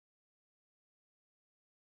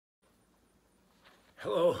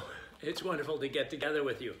Hello, it's wonderful to get together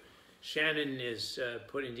with you. Shannon is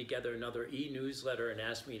putting together another e-newsletter and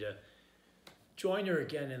asked me to join her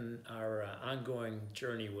again in our ongoing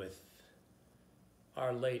journey with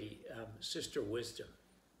Our Lady, Sister Wisdom.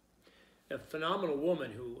 A phenomenal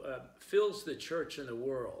woman who fills the church and the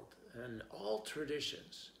world and all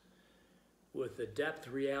traditions with the depth,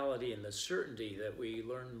 reality, and the certainty that we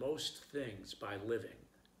learn most things by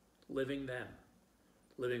living them.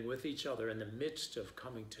 Living with each other in the midst of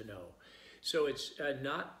coming to know. So it's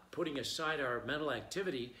not putting aside our mental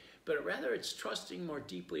activity, but rather it's trusting more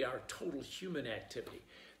deeply our total human activity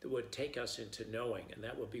that would take us into knowing, and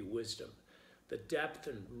that would be wisdom, the depth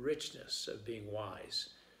and richness of being wise.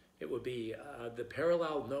 It would be the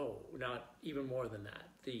parallel know, not even more than that,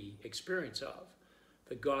 the experience of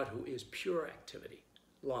the God who is pure activity,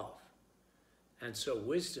 love. And so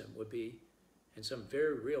wisdom would be, in some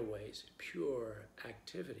very real ways, pure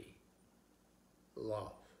activity,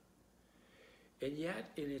 love. And yet,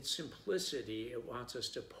 in its simplicity, it wants us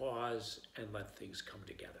to pause and let things come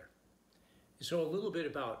together. So a little bit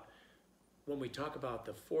about, when we talk about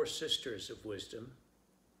the four sisters of wisdom,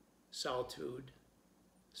 solitude,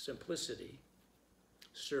 simplicity,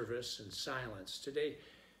 service, and silence. Today,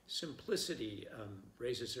 simplicity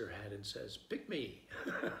raises her head and says, pick me.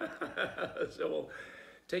 So we'll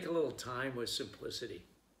take a little time with simplicity.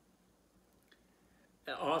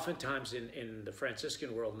 Oftentimes in the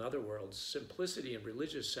Franciscan world and other worlds, simplicity in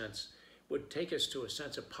religious sense would take us to a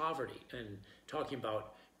sense of poverty and talking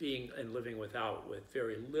about being and living without, with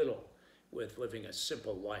very little, with living a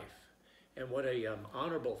simple life. And what a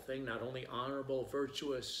honorable thing, not only honorable,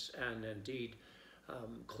 virtuous, and indeed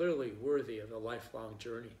clearly worthy of a lifelong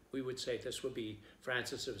journey. We would say this would be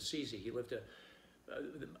Francis of Assisi. He lived a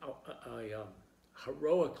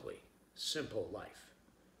heroically simple life,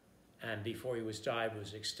 and before he died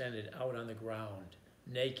was extended out on the ground,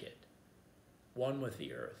 naked, one with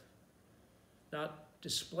the earth, not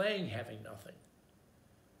displaying having nothing,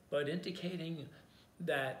 but indicating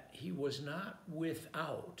that he was not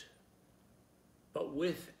without, but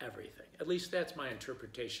with everything. At least that's my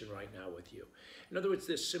interpretation right now with you. In other words,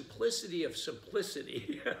 this simplicity of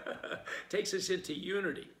simplicity takes us into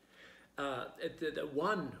unity. The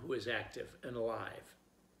one who is active and alive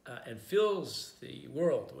and fills the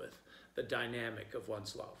world with the dynamic of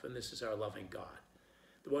one's love. And this is our loving God.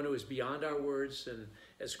 The one who is beyond our words, and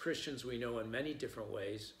as Christians we know in many different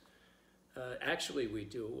ways. Actually we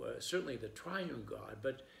do, certainly the triune God,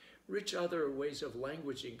 but rich other ways of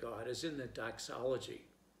languaging God, as in the doxology.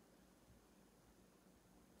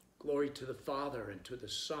 Glory to the Father, and to the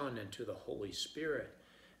Son, and to the Holy Spirit,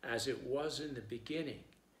 as it was in the beginning,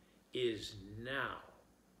 is now,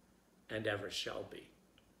 and ever shall be,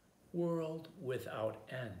 world without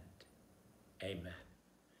end. Amen.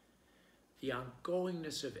 The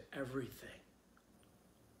ongoingness of everything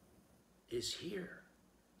is here,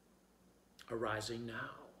 arising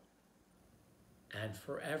now, and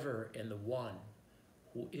forever in the one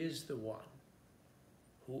who is the one,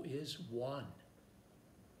 who is one.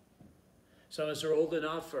 Some of us are old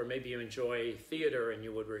enough, or maybe you enjoy theater and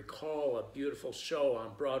you would recall a beautiful show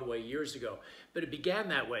on Broadway years ago. But it began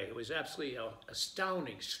that way. It was absolutely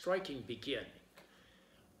astounding, striking beginning.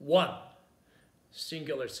 One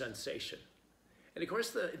singular sensation. And of course,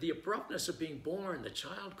 the abruptness of being born, the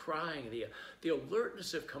child crying, the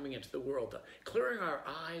alertness of coming into the world, the clearing our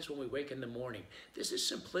eyes when we wake in the morning. This is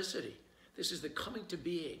simplicity. This is the coming to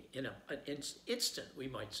being in an instant, we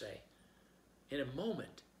might say, in a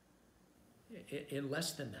moment. In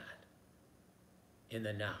less than that, in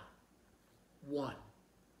the now. One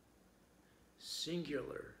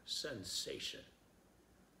singular sensation.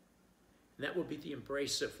 And that will be the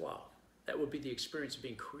embrace of love. That will be the experience of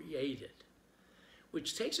being created,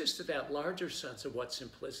 which takes us to that larger sense of what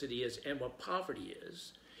simplicity is and what poverty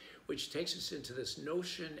is, which takes us into this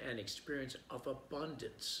notion and experience of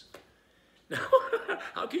abundance. Now,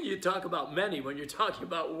 how can you talk about many when you're talking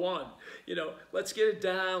about one? You know, let's get it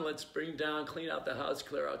down, let's bring down, clean out the house,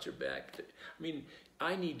 clear out your back. I mean,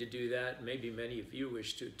 I need to do that. Maybe many of you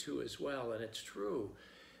wish to too as well, and it's true.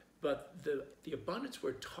 But the abundance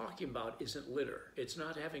we're talking about isn't litter. It's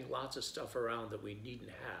not having lots of stuff around that we needn't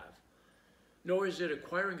have. Nor is it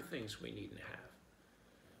acquiring things we needn't have.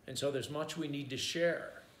 And so there's much we need to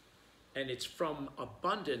share. And it's from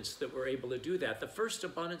abundance that we're able to do that. The first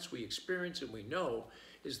abundance we experience and we know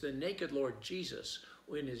is the naked Lord Jesus,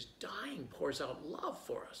 who in his dying pours out love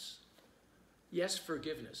for us. Yes,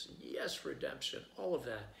 forgiveness. Yes, redemption. All of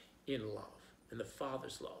that in love, in the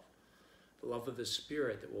Father's love. The love of the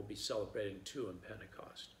Spirit that we'll be celebrating too in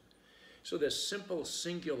Pentecost. So this simple,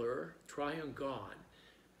 singular, triune God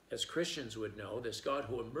as Christians would know, this God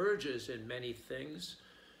who emerges in many things,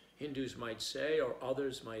 Hindus might say, or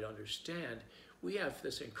others might understand, we have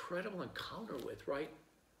this incredible encounter with right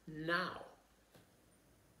now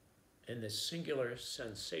in this singular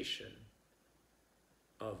sensation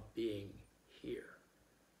of being here.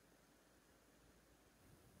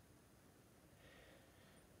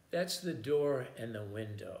 That's the door and the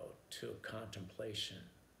window to contemplation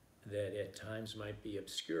that at times might be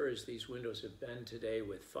obscure as these windows have been today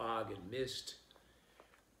with fog and mist,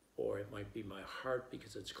 or it might be my heart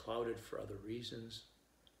because it's clouded for other reasons.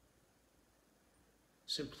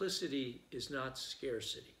 Simplicity is not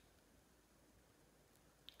scarcity.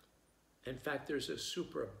 In fact, there's a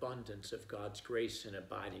superabundance of God's grace in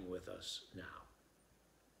abiding with us now.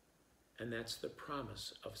 And that's the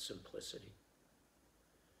promise of simplicity.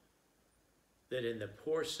 That in the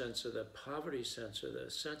poor sense, or the poverty sense, or the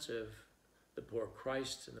sense of the poor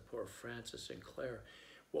Christ and the poor Francis and Clare,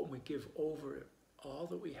 when we give over all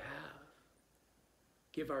that we have,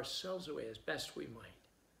 give ourselves away as best we might,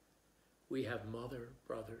 we have mother,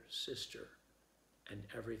 brother, sister, and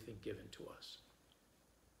everything given to us.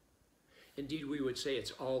 Indeed, we would say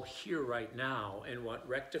it's all here right now, and what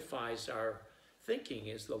rectifies our thinking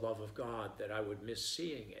is the love of God, that I would miss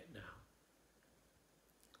seeing it now.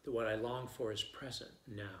 That what I long for is present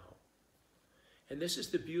now. And this is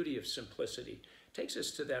the beauty of simplicity. It takes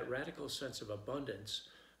us to that radical sense of abundance,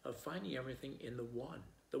 of finding everything in the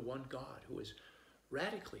one God who is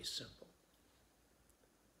radically simple,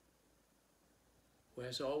 who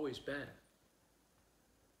has always been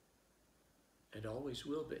and always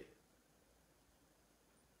will be.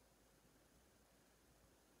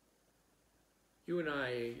 You and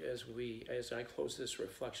I, as I close this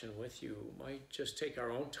reflection with you, might just take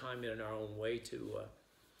our own time in our own way to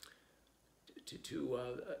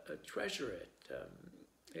treasure it.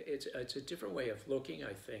 It's a different way of looking,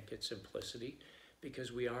 I think, at simplicity,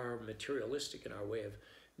 because we are materialistic in our way of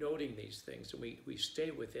noting these things, and we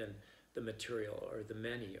stay within the material or the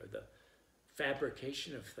many or the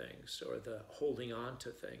fabrication of things or the holding on to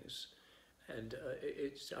things. And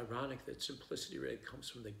it's ironic that simplicity really comes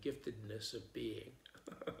from the giftedness of being,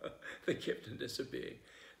 the giftedness of being,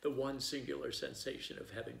 the one singular sensation of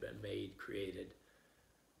having been made, created,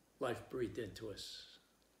 life breathed into us,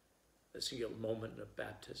 the singular moment of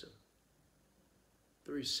baptism,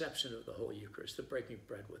 the reception of the Holy Eucharist, the breaking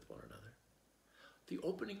bread with one another, the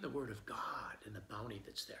opening the Word of God and the bounty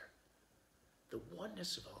that's there, the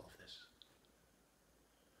oneness of all of this,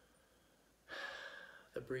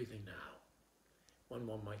 the breathing now.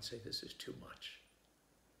 One might say, this is too much.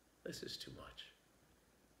 This is too much.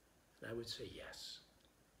 And I would say yes.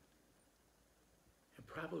 And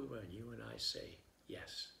probably when you and I say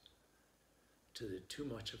yes to the too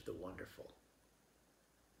much of the wonderful,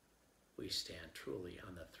 we stand truly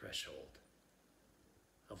on the threshold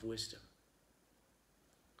of wisdom,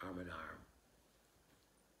 arm in arm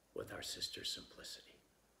with our sister simplicity.